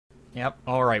Yep.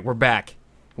 All right, we're back.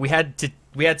 We had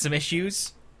some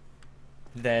issues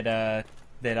that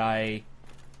I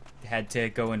had to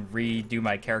go and redo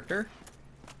my character.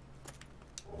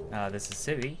 This is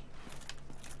Civvy.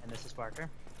 And this is Parker.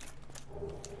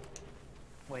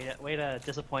 Way to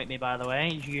disappoint me, by the way.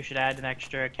 You should add an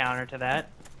extra counter to that.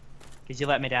 Because you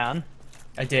let me down.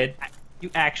 I did.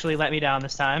 You actually let me down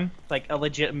this time. Like, a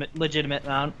legitimate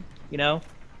amount, you know?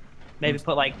 Maybe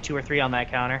put, like, 2 or 3 on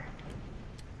that counter.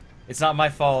 It's not my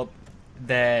fault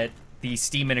that the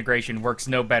Steam integration works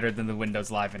no better than the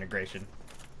Windows Live integration.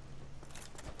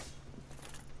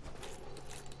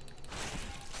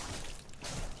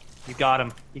 You got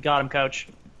him. You got him, coach.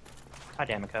 God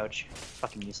damn it, coach.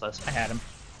 Fucking useless. I had him.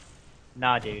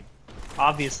 Nah, dude.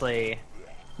 Obviously,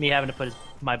 me having to put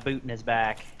my boot in his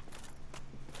back.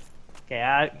 Okay,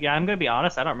 yeah, I'm gonna be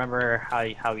honest. I don't remember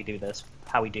how we do this.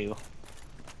 How we do.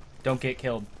 Don't get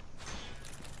killed.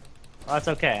 Well, that's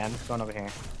okay. I'm just going over here.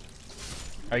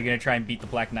 Are you gonna try and beat the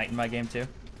Black Knight in my game too?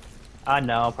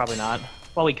 No, probably not.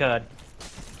 Well, we could.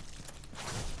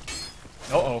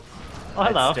 Uh-oh. Oh,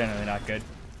 hello. That's generally not good.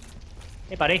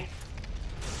 Hey, buddy.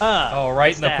 Oh,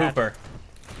 right in the stab. pooper.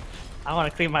 I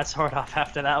want to clean my sword off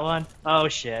after that one. Oh,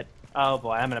 shit. Oh,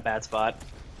 boy, I'm in a bad spot.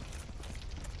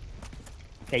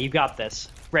 Okay, you got this.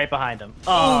 Right behind him.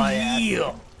 Oh, yeah.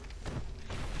 Yeah.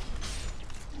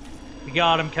 You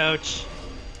got him, coach.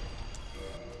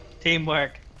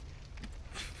 Teamwork.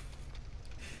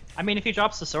 I mean, if he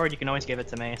drops the sword, you can always give it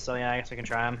to me. So, yeah, I guess we can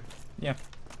try him. Yeah.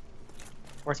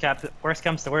 Worst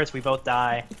comes to worst, we both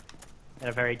die. In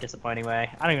a very disappointing way.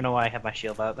 I don't even know why I have my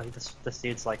shield out. Like, this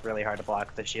dude's, like, really hard to block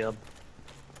with the shield.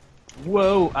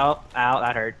 Whoa! Oh, ow,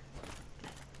 that hurt.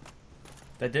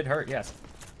 That did hurt, yes.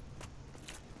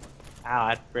 Ow,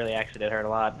 that really actually did hurt a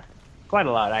lot. Quite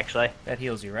a lot, actually. That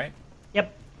heals you, right?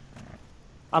 Yep.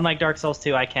 Unlike Dark Souls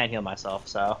 2, I can't heal myself,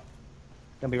 so... I'm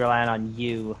gonna be relying on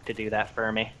you to do that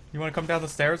for me. You wanna come down the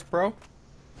stairs, bro?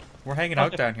 We're hanging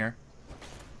out down here.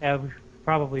 Yeah,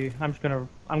 probably. I'm gonna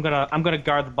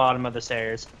guard the bottom of the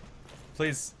stairs.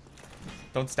 Please,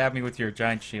 don't stab me with your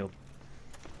giant shield.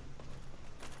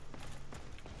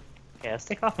 Okay, let's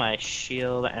take off my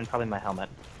shield and probably my helmet.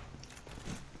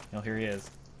 Oh, here he is.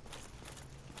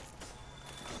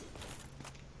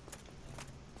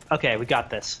 Okay, we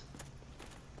got this.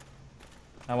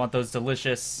 I want those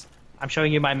delicious... I'm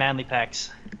showing you my manly pecs.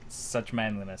 Such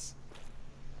manliness.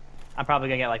 I'm probably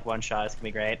gonna get like one shot. It's gonna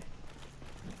be great.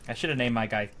 I should have named my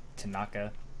guy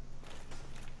Tanaka.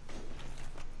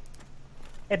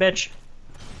 Hey, bitch.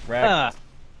 Wrecked.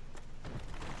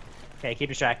 Okay, keep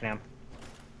distracting him.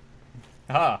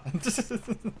 Ah.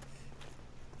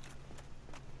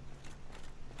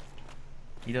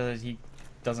 He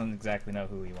doesn't exactly know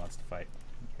who he wants to fight.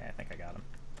 Okay, I think I got him.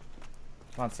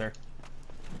 Come on, sir.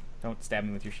 Don't stab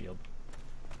me with your shield.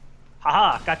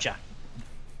 Haha, gotcha.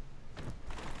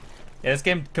 Yeah, this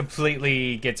game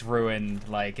completely gets ruined,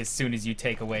 like, as soon as you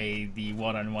take away the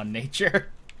one-on-one nature.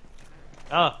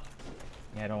 Oh,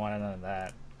 Yeah, I don't want none of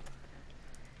that.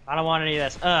 I don't want any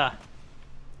of this. Oh.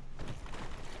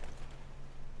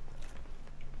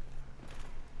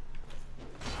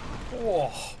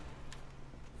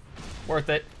 Worth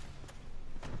it.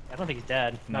 I don't think he's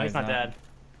dead. No, No, he's he's not not. dead.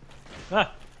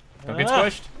 Ah. Don't get Ah.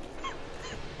 squished.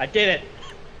 I did it.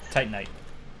 Titanite.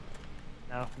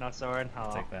 No, no sword.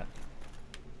 I'll Oh. take that.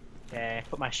 Okay,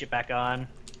 put my shit back on.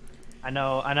 I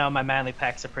know my manly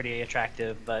pecs are pretty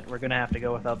attractive, but we're gonna have to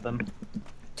go without them.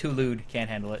 Too lewd. Can't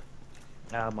handle it.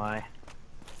 Oh my.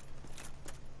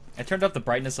 I turned up the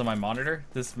brightness on my monitor.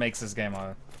 This makes this game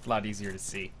a lot easier to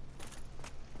see.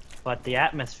 But the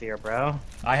atmosphere, bro.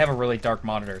 I have a really dark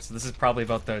monitor, so this is probably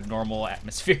about the normal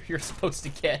atmosphere you're supposed to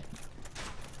get.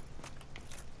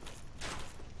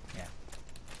 Yeah.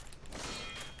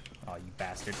 Oh, you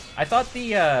bastard. I thought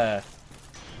the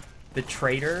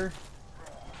trader,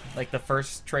 like the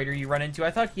first trader you run into,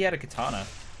 I thought he had a katana.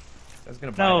 I was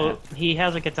gonna buy No, that. he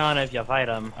has a katana if you fight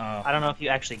him. Oh. I don't know if you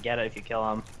actually get it if you kill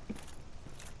him.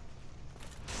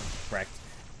 Correct.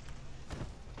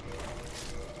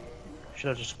 Should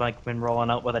have just like been rolling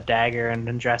out with a dagger and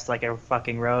been dressed like a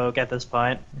fucking rogue at this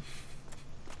point.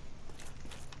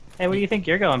 Hey, where do you think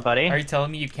you're going, buddy? Are you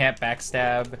telling me you can't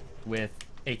backstab with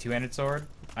a two-handed sword?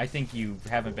 I think you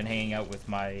haven't been hanging out with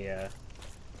my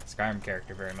Skyrim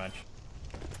character very much.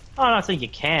 Oh, I'm not saying you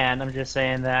can. I'm just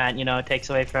saying that, you know, it takes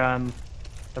away from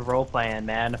the role-playing,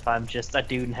 man, if I'm just a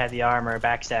dude in heavy armor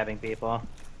backstabbing people.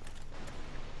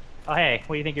 Oh, hey,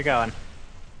 where do you think you're going?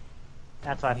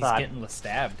 That's what I He's thought. getting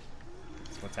stabbed.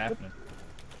 That's what's happening.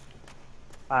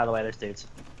 By the way, there's dudes.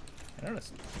 I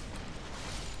noticed.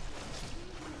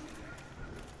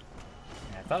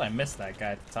 Yeah, I thought I missed that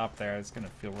guy at the top there. I was gonna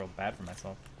feel real bad for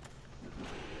myself.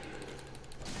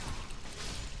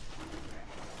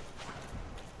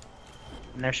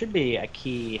 And there should be a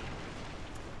key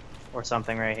or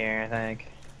something right here, I think.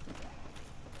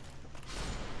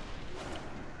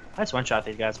 I just one-shot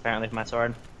these guys, apparently, with my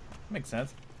sword. Makes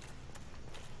sense.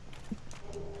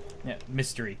 Yeah,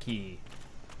 mystery key.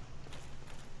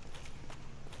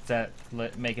 Does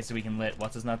that make it so we can let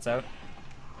what's-his-nuts out?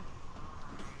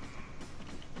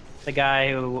 The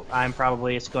guy who I'm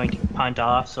probably just going to punt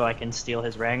off so I can steal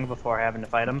his ring before having to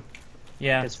fight him.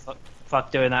 Yeah. Because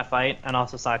fuck doing that fight, and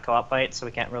also saw a co-op fight, so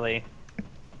we can't really...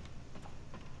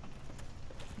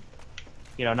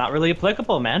 You know, not really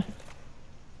applicable, man.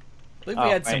 I believe we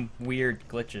had some weird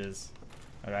glitches.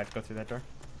 Oh, do I have to go through that door?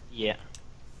 Yeah.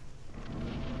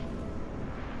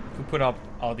 Who put up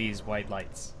all these white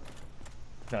lights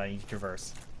that I need to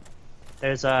traverse?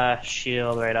 There's a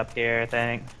shield right up here, I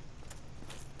think.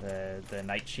 The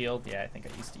night shield? Yeah, I think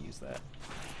I used to use that.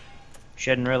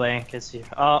 Shouldn't really, because you...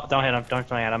 Oh, don't hit him. Don't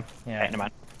hit him. Yeah. Okay, never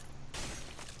mind.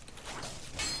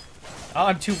 Oh,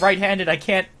 I'm too right-handed. I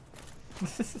can't...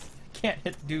 can't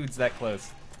hit dudes that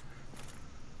close.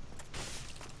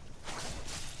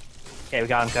 Okay, we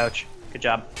got him, coach. Good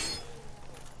job.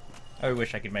 I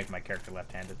wish I could make my character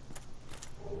left-handed.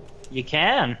 You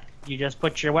can. You just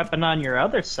put your weapon on your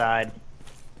other side.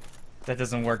 That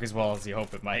doesn't work as well as you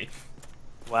hope it might.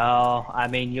 Well, I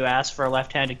mean, you asked for a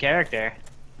left-handed character.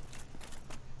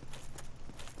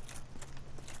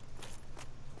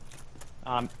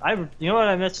 You know what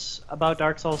I miss about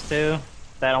Dark Souls 2?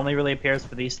 That only really appears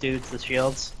for these dudes, the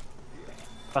shields.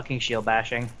 Fucking shield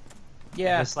bashing.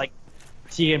 Yeah. It's like,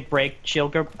 so you can break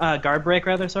shield guard break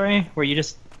rather, sorry, where you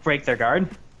just break their guard.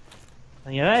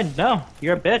 And yeah, no,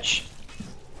 you're a bitch.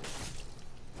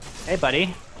 Hey,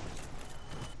 buddy.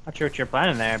 Not sure what you're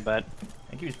planning there, but I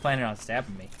think he was planning on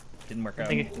stabbing me. Didn't work I out.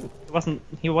 think it wasn't.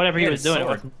 Whatever he had was a doing,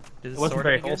 sword. it wasn't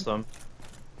very wholesome.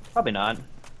 Probably not.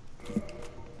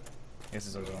 I guess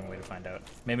this is the only way to find out.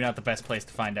 Maybe not the best place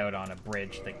to find out on a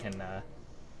bridge that can,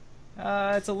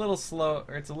 it's a little slow,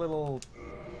 or it's a little...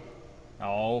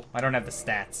 Oh, I don't have the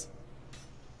stats.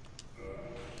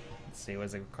 Let's see, what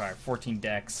does it require? 14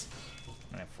 dex.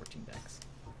 I don't have 14 dex.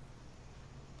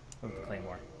 What with the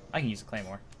claymore? I can use the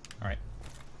claymore. Alright.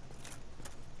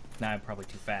 Now I'm probably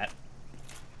too fat.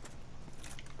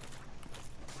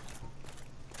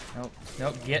 Nope,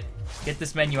 nope, get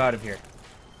this menu out of here.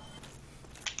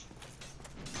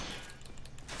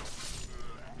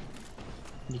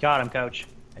 You got him, coach.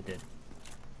 I did.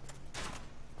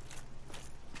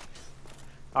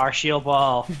 Our shield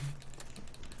wall.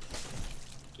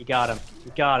 You got him.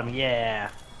 You got him. Yeah.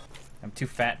 I'm too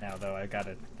fat now, though. I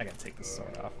gotta take this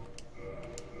sword off.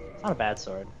 It's not a bad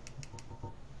sword.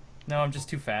 No, I'm just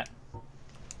too fat.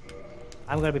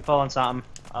 I'm gonna be pulling something.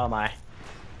 Oh my.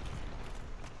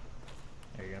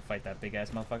 Are you gonna fight that big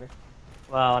ass motherfucker?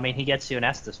 Well, I mean, he gets you an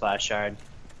Estus Flash Shard.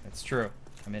 That's true.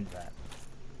 I'm into that.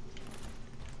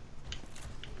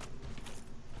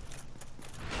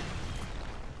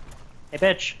 Hey,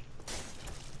 bitch.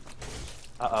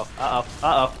 Uh-oh. Uh-oh.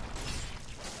 Uh-oh.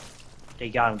 Okay,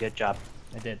 you got him. Good job.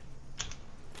 I did.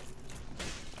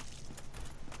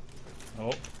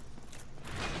 Oh.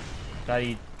 Thought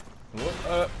he...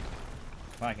 Well,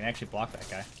 I can actually block that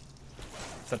guy.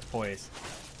 Set the poise.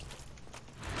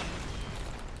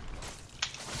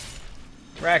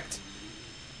 Wrecked.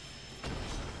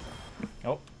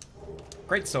 Oh.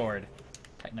 Great sword.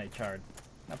 Titanite shard.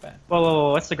 Not bad. Whoa, whoa,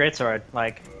 whoa. What's the great sword?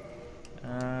 Like...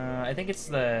 I think it's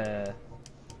the...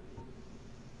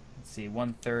 Let's see,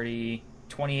 130...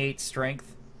 28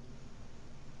 strength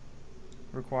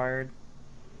required.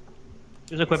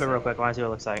 Just equip it real quick. I want to see what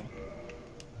it looks like.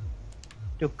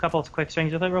 Do a couple of quick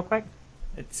swings with it real quick.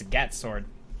 It's a Gat sword.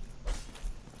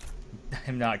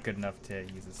 I'm not good enough to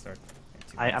use this sword.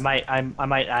 I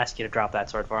might ask you to drop that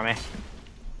sword for me.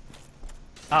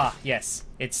 Ah, yes.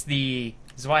 It's the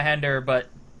Zweihander, but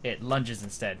it lunges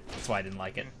instead. That's why I didn't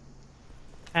like it.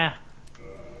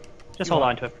 Just hold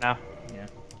on to it for now. Yeah.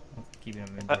 I'll keep it in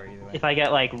inventory either way. If I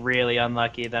get like really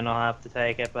unlucky, then I'll have to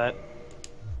take it, but...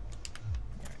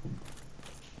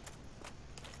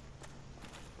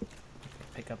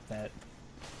 Pick up that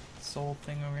soul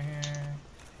thing over here.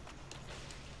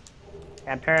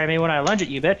 Can't parry me when I lunge at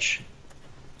you, bitch.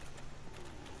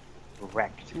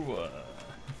 Wrecked. Ooh,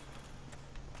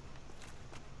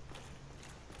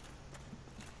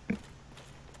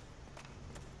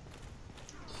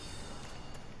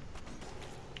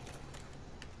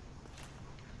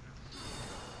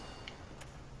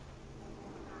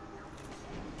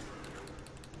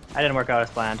 I didn't work out as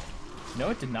planned. No,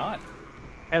 it did not.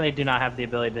 Apparently do not have the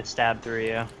ability to stab through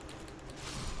you.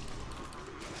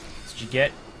 Did you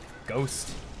get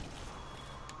Ghost?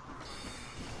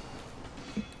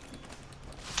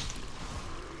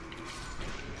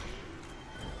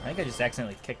 I think I just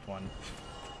accidentally kicked one.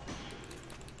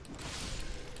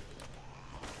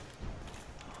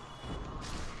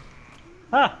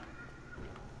 Ah!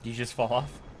 Did you just fall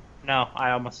off? No,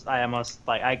 I almost,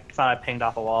 like, I thought I pinged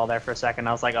off a wall there for a second.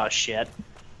 I was like, oh shit.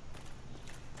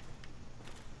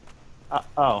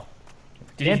 Oh.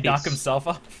 Did he knock himself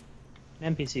off?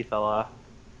 An NPC fell off.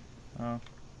 Oh.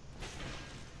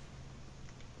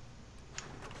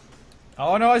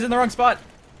 Oh no, I was in the wrong spot!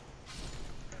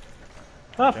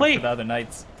 Oh, For please! the other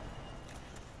knights.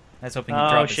 I was hoping he'd Oh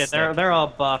drop his shit, stick. they're all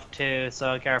buffed too,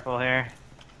 so careful here.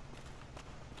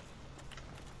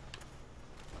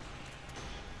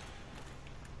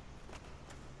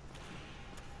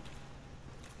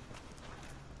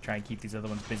 Try and keep these other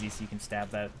ones busy so you can stab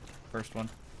that first one.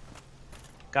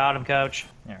 Got him, coach.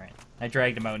 Alright. I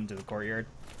dragged him out into the courtyard.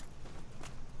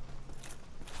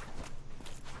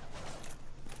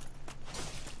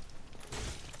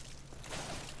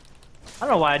 I don't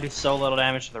know why I do so little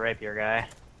damage to the rapier guy.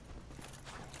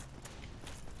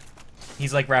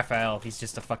 He's like Raphael. He's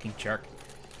just a fucking jerk.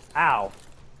 Ow.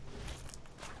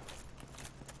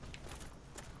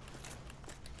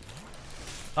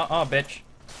 Bitch.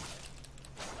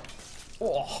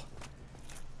 Oh.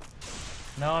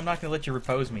 No, I'm not gonna let you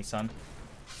repose me, son.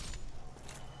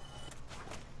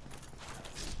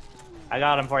 I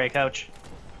got him for you, coach.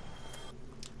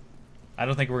 I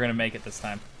don't think we're gonna make it this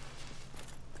time.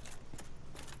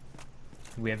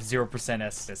 We have 0%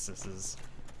 essences.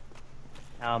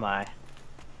 Oh my.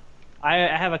 I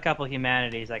have a couple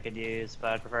humanities I could use,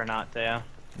 but I'd prefer not to.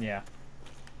 Yeah.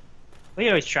 We could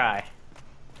always try.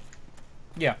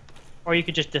 Yeah. Or you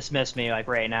could just dismiss me, like,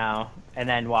 right now, and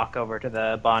then walk over to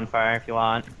the bonfire if you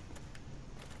want.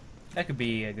 That could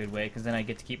be a good way, because then I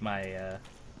get to keep my,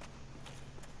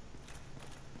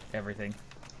 everything.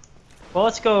 Well,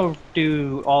 let's go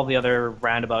do all the other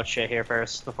roundabout shit here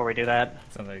first, before we do that.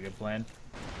 Sounds like a good plan.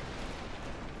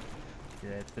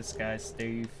 Get this guy's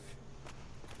safe.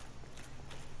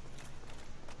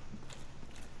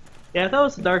 Yeah, if that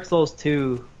was the Dark Souls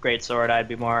 2 greatsword, I'd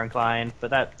be more inclined,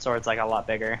 but that sword's, like, a lot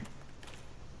bigger.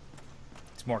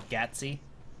 It's more gatsy.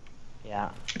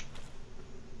 Yeah.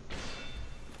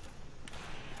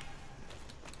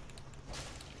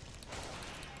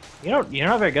 You're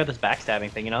not very good at this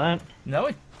backstabbing thing, you know that? No,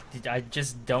 I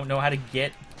just don't know how to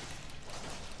get...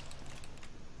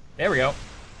 There we go.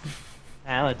 It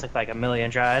only took like a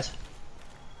million tries.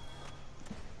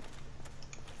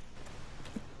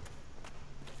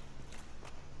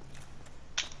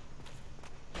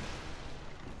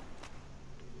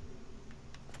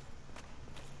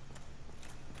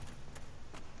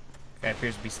 Guy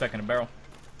appears to be stuck in a barrel.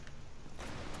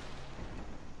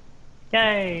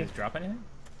 Yay! Does it drop anything?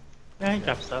 Yeah, he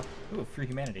dropped stuff. Ooh, free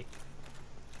humanity.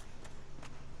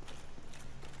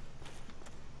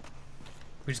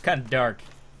 Which is kind of dark.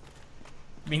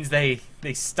 Means they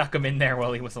stuck him in there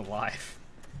while he was alive.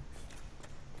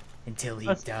 Until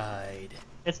he died.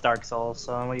 It's Dark Souls,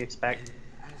 so what do you expect?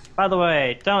 By the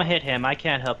way, don't hit him. I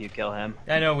can't help you kill him.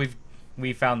 I know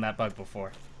we found that bug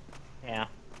before. Yeah.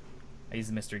 I use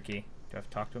the mystery key. Do I have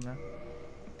to talk to him now?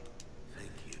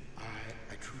 Thank you.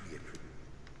 I truly appreciate.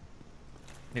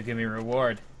 He'll give me a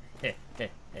reward. Heh, heh,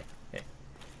 heh, heh.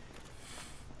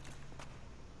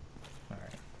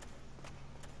 Alright.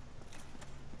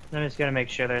 I'm just gonna make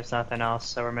sure there's nothing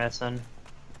else that we're missing.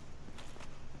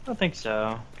 I don't think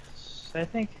so. I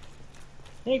think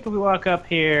we walk up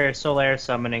here, Solaire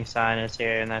summoning sign is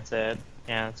here, and that's it.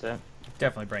 Yeah, that's it.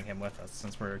 Definitely bring him with us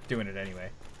since we're doing it anyway.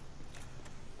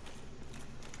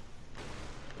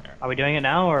 Are we doing it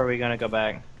now, or are we gonna go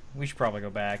back? We should probably go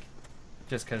back.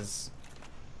 Just because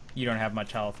you don't have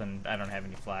much health and I don't have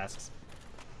any flasks.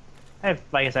 I have,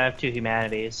 like I said, I have 2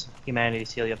 humanities.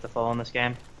 Humanities heal you up to full in this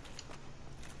game.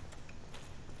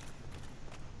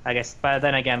 I guess, but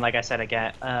then again, like I said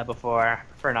again before, I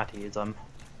prefer not to use them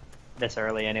this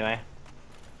early anyway.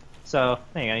 So,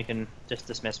 there you go, you can just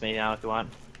dismiss me now if you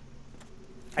want.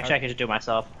 Actually, I can just do it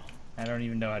myself. I don't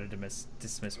even know how to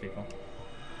dismiss people.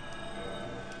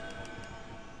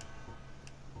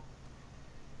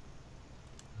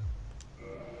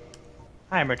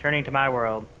 Hi, I'm returning to my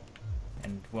world.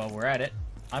 And while we're at it,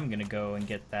 I'm gonna go and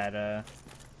get that,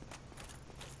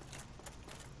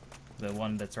 the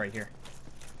one that's right here.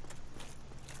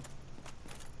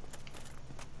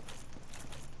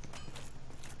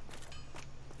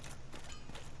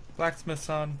 Blacksmith's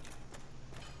on.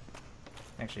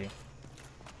 Actually,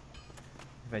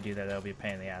 If I do that, that'll be a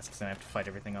pain in the ass, because then I have to fight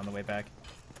everything on the way back.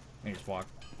 Let me just walk.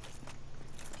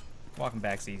 Walking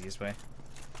back's the easiest way.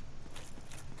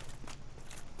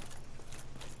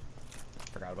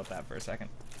 Forgot about that for a second.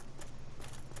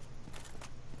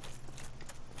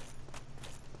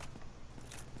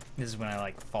 This is when I,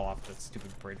 like, fall off the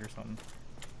stupid bridge or something.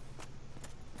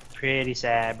 Pretty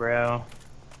sad, bro.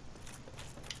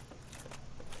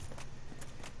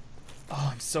 Oh,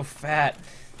 I'm so fat.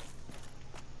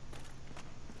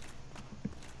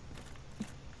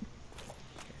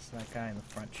 Okay, so that guy in the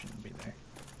front shouldn't be there.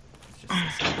 It's just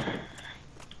this guy.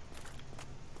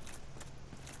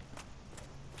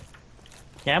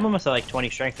 Yeah, I'm almost at like 20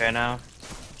 strength right now.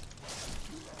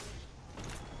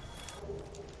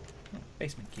 Oh,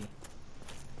 basement key.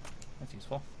 That's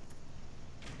useful.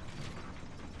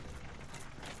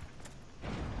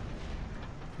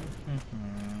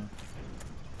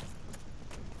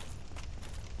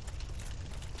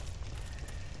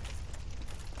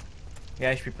 Yeah,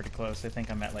 I should be pretty close. I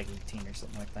think I'm at like 18 or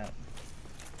something like that.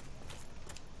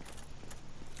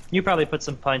 You probably put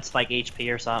some points like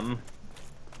HP or something.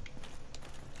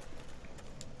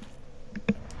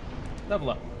 Level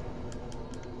up.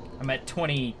 I'm at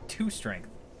 22 strength.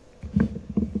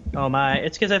 Oh my,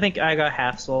 it's because I think I got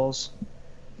half souls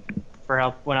for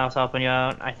help when I was helping you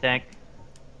out, I think.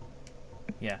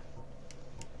 Yeah.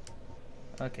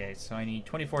 Okay, so I need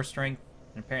 24 strength,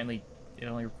 and apparently it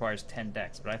only requires 10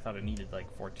 dex, but I thought it needed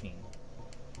like 14.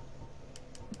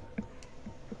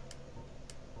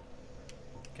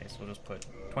 Okay, so we'll just put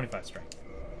 25 strength.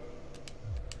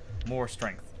 More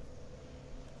strength.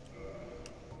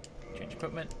 Change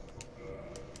equipment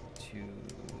to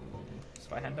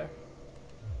Zweihander.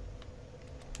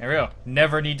 There we go.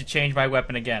 Never need to change my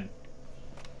weapon again.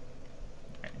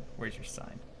 Alright, where's your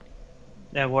sign?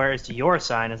 Now, where's your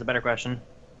sign is a better question.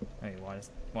 Oh, you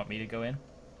want me to go in?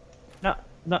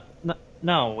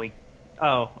 No, we...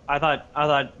 Oh, I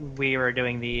thought we were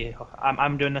doing the...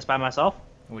 I'm doing this by myself?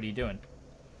 What are you doing?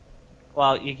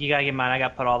 Well, you gotta keep in mind, I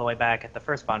got put all the way back at the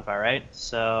first bonfire, right?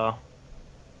 So...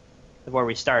 where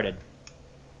we started.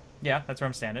 Yeah, that's where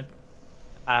I'm standing.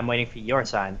 I'm waiting for your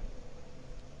sign.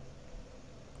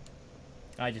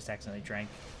 I just accidentally drank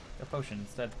a potion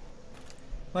instead.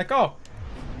 Like, oh,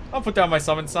 I'll put down my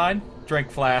summon sign.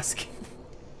 Drink flask.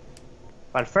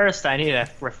 But first, I need a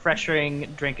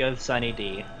refreshing drink of Sunny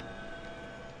D.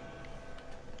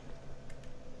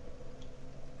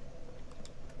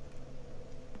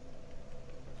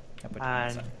 I put down my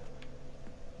And... sign.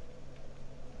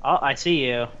 Oh, I see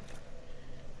you.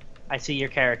 I see your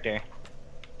character.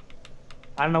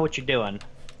 I don't know what you're doing.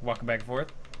 Walking back and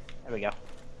forth. There we go.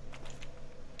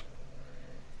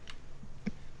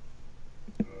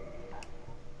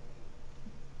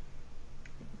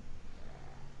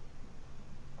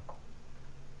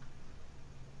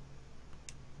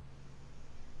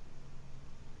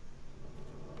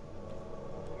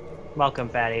 Welcome,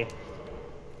 fatty.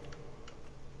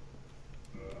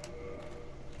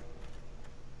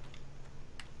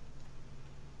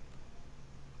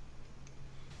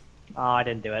 Oh, I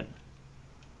didn't do it.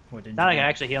 What did Now I you can do?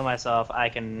 actually heal myself, I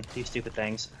can do stupid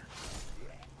things.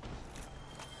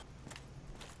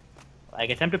 Like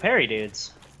attempt to parry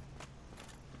dudes.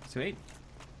 Sweet.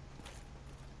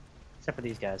 Except for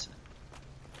these guys.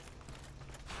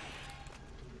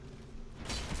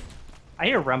 I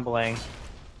hear rumbling.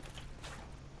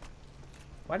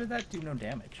 Why did that do no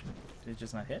damage? Did it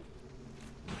just not hit?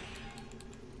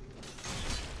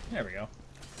 There we go.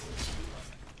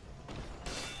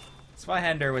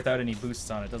 Zweihander without any boosts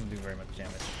on it doesn't do very much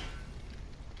damage.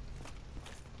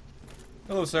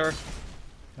 Hello, sir.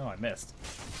 Oh, I missed.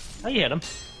 Oh, you hit him.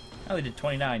 I only did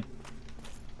 29.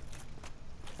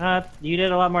 You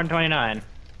did a lot more than 29.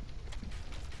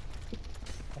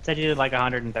 I said you did like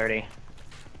 130.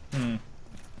 Hmm.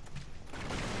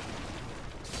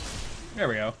 There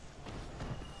we go.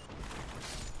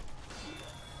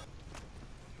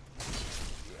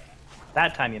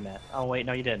 That time you met. Oh wait,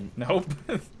 no you didn't. Nope.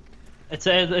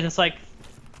 It's like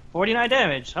 49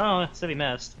 damage. Oh, so he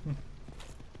missed.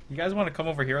 You guys want to come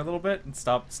over here a little bit and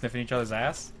stop sniffing each other's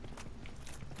ass?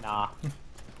 Nah.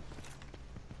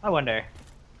 I wonder.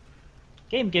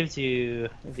 Game gives you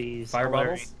these Fire alluring...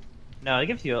 bubbles? No, it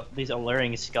gives you these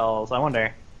alluring skulls. I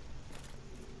wonder.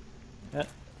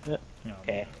 No,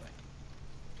 Okay.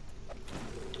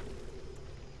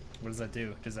 What does that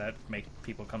do? Does that make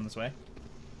people come this way?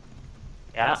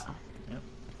 Yeah. Yep.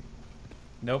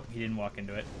 Nope, he didn't walk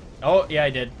into it. Oh, yeah,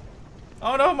 I did.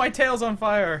 Oh no, my tail's on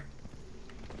fire!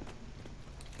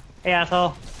 Hey,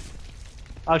 asshole.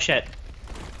 Oh shit.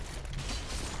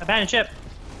 Abandoned ship.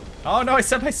 Oh no, I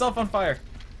set myself on fire!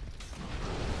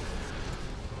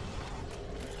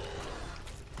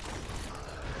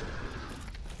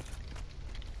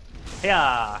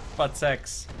 Yeah. Butt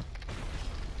sex.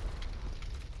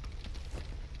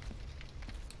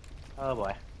 Oh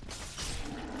boy.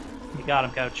 You got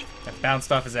him, coach. I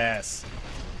bounced off his ass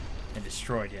and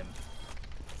destroyed him.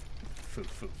 Foo,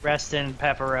 foo, foo. Rest in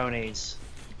pepperonis.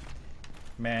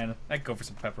 Man, I'd go for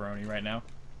some pepperoni right now.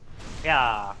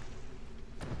 Yeah.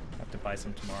 Have to buy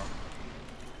some tomorrow.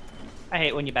 I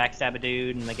hate when you backstab a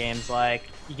dude and the game's like,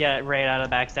 you get right out of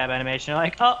the backstab animation, you're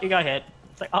like, oh, you got hit.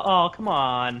 It's like, oh, come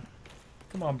on.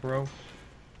 Come on, bro.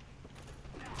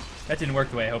 That didn't work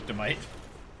the way I hoped it might.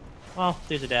 Well,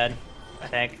 dudes are dead, I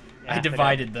think. Yeah, I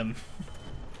divided them.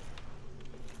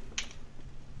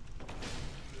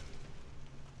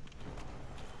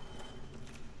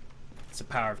 It's the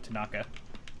power of Tanaka.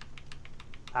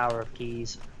 Power of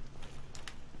keys.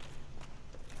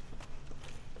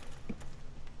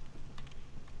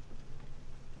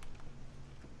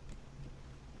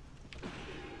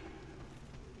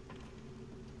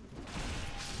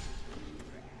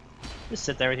 Just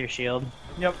sit there with your shield.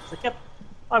 Yep. It's like, yep,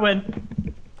 I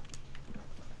win.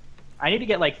 I need to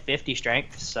get like 50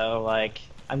 strength, so like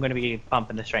I'm going to be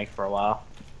pumping the strength for a while.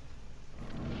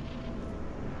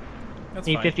 That's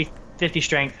Need fine. 50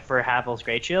 strength for Havel's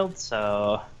Great Shield,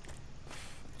 so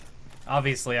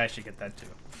Obviously, I should get that too.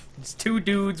 It's two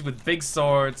dudes with big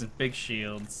swords and big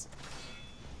shields.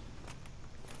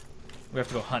 We have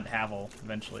to go hunt Havel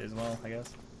eventually as well, I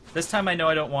guess. This time I know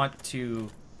I don't want to...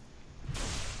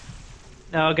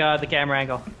 oh god, the camera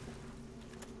angle.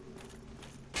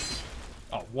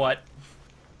 Oh, what?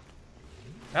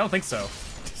 I don't think so.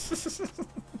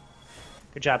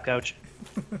 Good job, coach.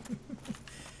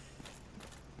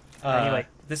 Anyway.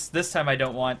 This time I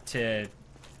don't want to...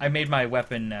 I made my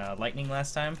weapon lightning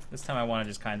last time. This time I want to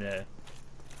just kind of...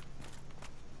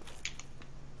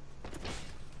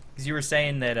 Because you were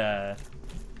saying that...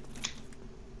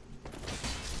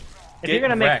 If you're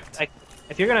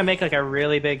gonna make like a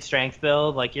really big strength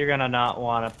build, like you're gonna not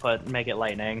want to make it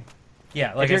lightning.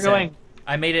 Yeah, like if you're I said,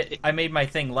 going, I made my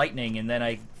thing lightning, and then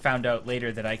I found out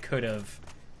later that I could have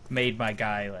made my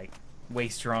guy like way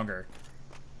stronger.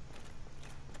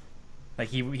 Like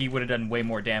he would have done way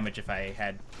more damage if I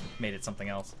had made it something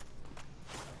else.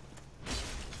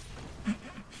 A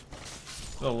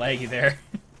little laggy there.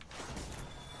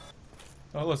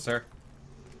 Oh, hello, sir.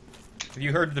 Have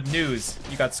you heard the news?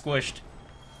 You got squished.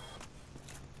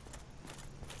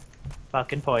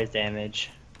 fucking poise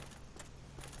damage.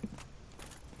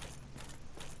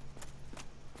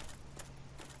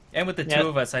 And with the two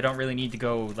of us, I don't really need to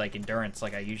go like endurance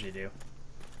like I usually do.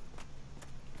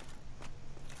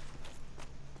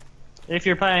 If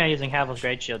you're planning on using Havel's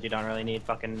Great Shield, you don't really need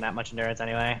fucking that much endurance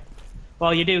anyway.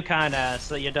 Well, you do kinda,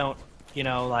 so you don't, you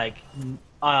know, like,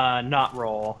 not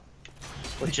roll.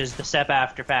 Which is the step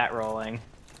after fat rolling.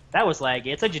 That was laggy.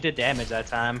 It said you did damage that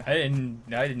time. I didn't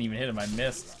even hit him. I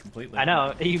missed completely. I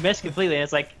know, you missed completely, and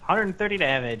it's like 130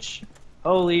 damage.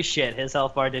 Holy shit, his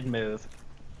health bar didn't move.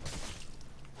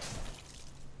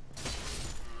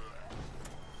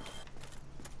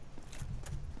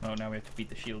 Oh, now we have to beat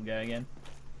the shield guy again.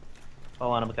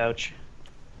 Hold on, I'm a coach.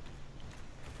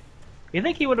 You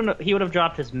think he would have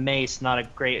dropped his mace, not a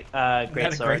great Not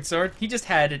a sword? great sword. He just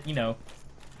had it, you know.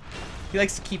 He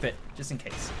likes to keep it just in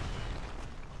case.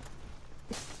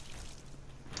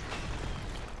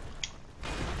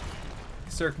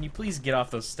 Sir, can you please get off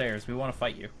those stairs? We want to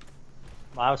fight you.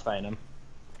 Well, I was fighting him.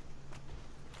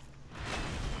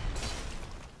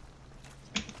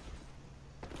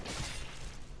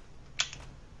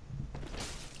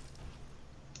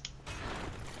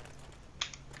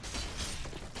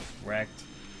 Wrecked.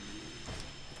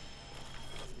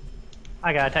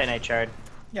 I got a Titanite shard.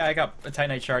 Yeah, I got a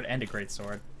Titanite shard and a great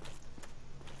sword.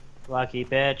 Lucky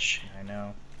bitch. I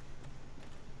know.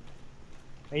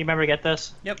 You remember to get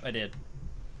this? Yep, I did.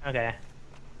 Okay.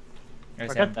 I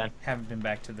just We're good then. haven't been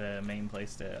back to the main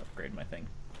place to upgrade my thing.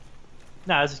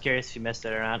 No, I was just curious if you missed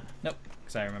it or not. Nope,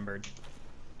 because I remembered.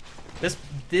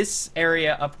 This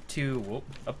area up to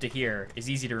here is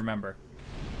easy to remember.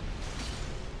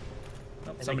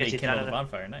 Oh, somebody you've kindled done a it.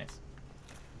 bonfire. Nice.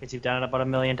 Because you've done it about a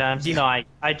million times. Yeah. No,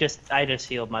 I just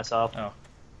healed myself. Oh,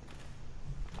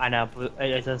 I know.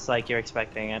 It's just like you're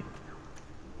expecting it.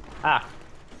 Ah,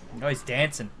 no, he's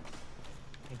dancing.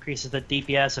 increases the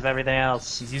DPS of everything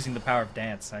else. He's using the power of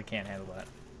dance. I can't handle that.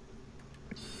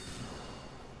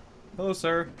 Hello,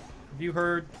 sir. Have you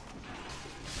heard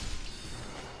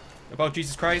about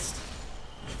Jesus Christ?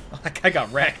 That guy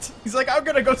got wrecked. He's like, I'm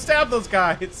gonna go stab those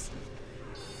guys.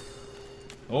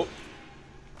 Oh.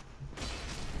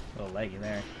 A little leggy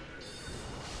there.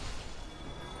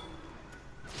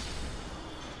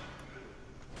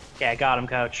 Okay, I got him,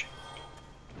 coach.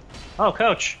 Oh,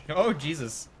 coach. Oh,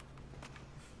 Jesus.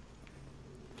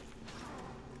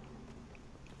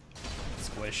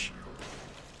 Squish.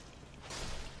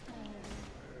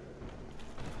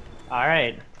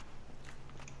 Alright.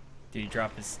 Did he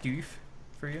drop his stoof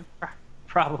for you?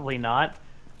 Probably not.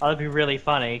 That'd be really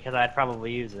funny, because I'd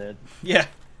probably use it. Yeah.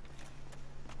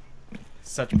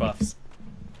 Such buffs.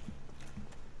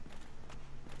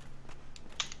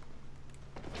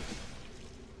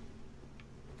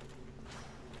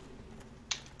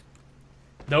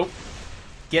 Nope.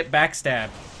 Get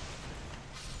backstabbed.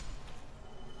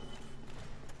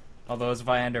 Although his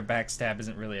Viander backstab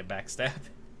isn't really a backstab.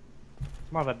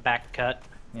 It's more of a back cut.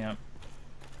 Yeah.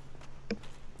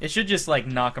 It should just, like,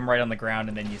 knock him right on the ground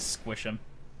and then you squish him.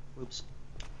 Oops.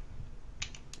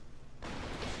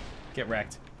 Get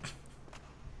wrecked.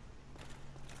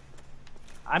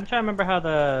 I'm trying to remember how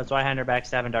the Zweihander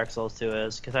backstab in Dark Souls 2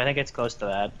 is, because I think it's close to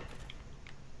that.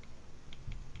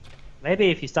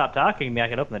 Maybe if you stop talking to me, I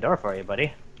could open the door for you,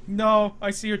 buddy. No, I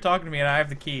see you're talking to me and I have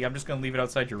the key. I'm just gonna leave it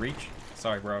outside your reach.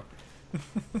 Sorry, bro. I'm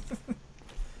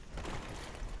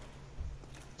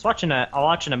watching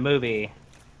a movie. I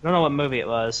don't know what movie it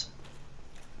was,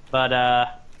 but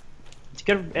it's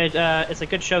good. It's a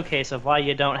good showcase of why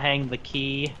you don't hang the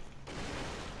key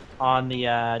on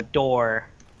the door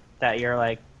that you're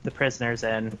like the prisoners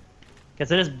in, because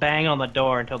they just bang on the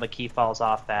door until the key falls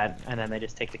off that, and then they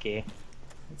just take the key.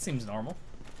 It seems normal.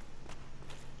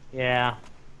 Yeah.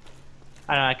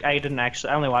 I don't know, I didn't actually.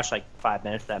 I only watched like 5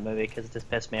 minutes of that movie because it just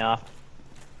pissed me off.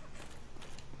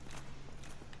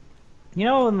 You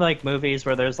know, in like movies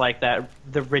where there's like the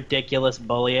ridiculous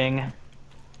bullying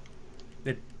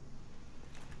It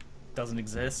doesn't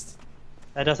exist.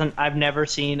 that doesn't. I've never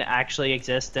seen actually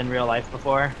exist in real life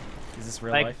before. Is this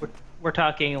real Like life? we're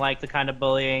talking like the kind of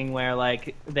bullying where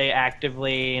like they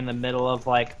actively in the middle of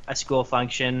like a school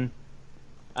function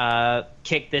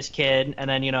kick this kid, and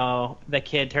then, you know, the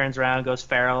kid turns around, goes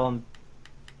feral, and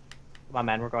come on,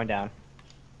 man, we're going down.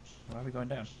 Why are we going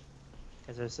down?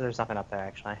 Because there's nothing up there,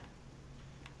 actually.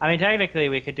 I mean, technically,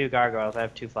 we could do gargoyles. I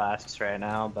have 2 flasks right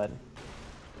now, but...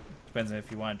 Depends on if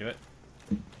you want to do it.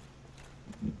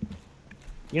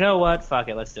 You know what? Fuck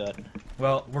it, let's do it.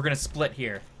 Well, we're going to split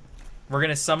here. We're going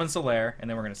to summon Solaire, and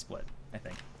then we're going to split, I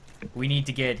think. We need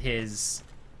to get his...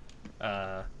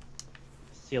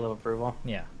 Seal of approval.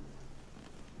 Yeah.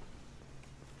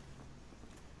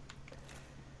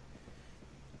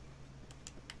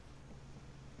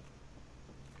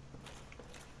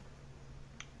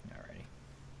 Alrighty.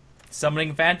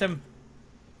 Summoning Phantom.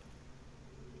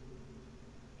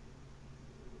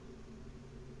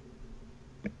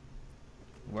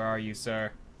 Where are you,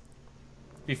 sir?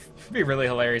 It'd be really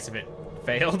hilarious if it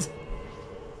failed.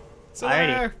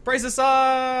 Solaire, praise the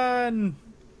sun!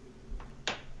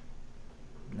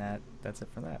 That's it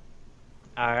for that.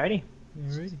 Alrighty.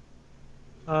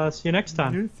 Alrighty. See you next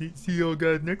time. See you all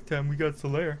guys next time. We got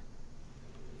Solaire.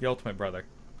 The ultimate brother.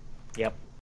 Yep.